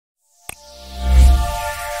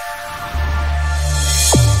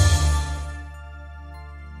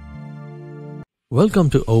Welcome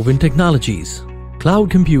to Ovin Technologies.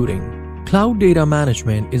 Cloud computing. Cloud data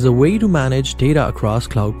management is a way to manage data across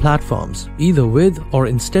cloud platforms, either with or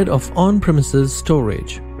instead of on-premises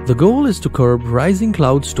storage. The goal is to curb rising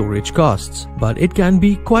cloud storage costs, but it can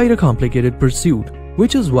be quite a complicated pursuit,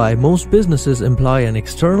 which is why most businesses employ an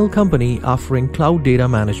external company offering cloud data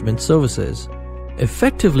management services.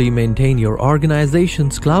 Effectively maintain your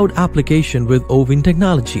organization's cloud application with Ovin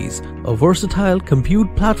Technologies, a versatile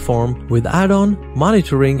compute platform with add-on,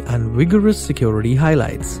 monitoring, and vigorous security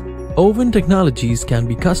highlights. Ovin Technologies can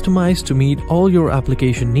be customized to meet all your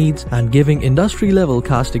application needs and giving industry-level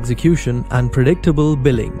cost execution and predictable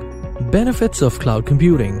billing. Benefits of cloud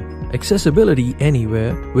computing: accessibility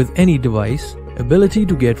anywhere with any device, ability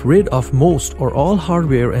to get rid of most or all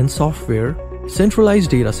hardware and software, centralized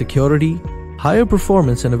data security, higher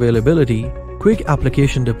performance and availability, quick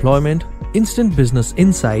application deployment, instant business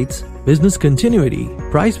insights, business continuity,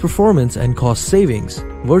 price performance and cost savings,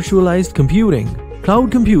 virtualized computing.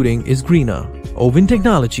 Cloud computing is greener. Ovin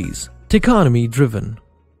Technologies, techonomy driven.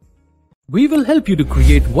 We will help you to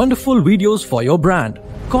create wonderful videos for your brand.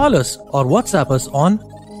 Call us or WhatsApp us on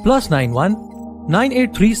 +91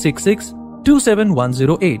 98366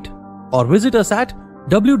 27108 or visit us at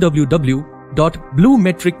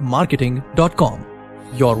www.bluemetricmarketing.com.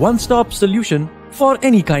 Your one-stop solution for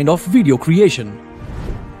any kind of video creation.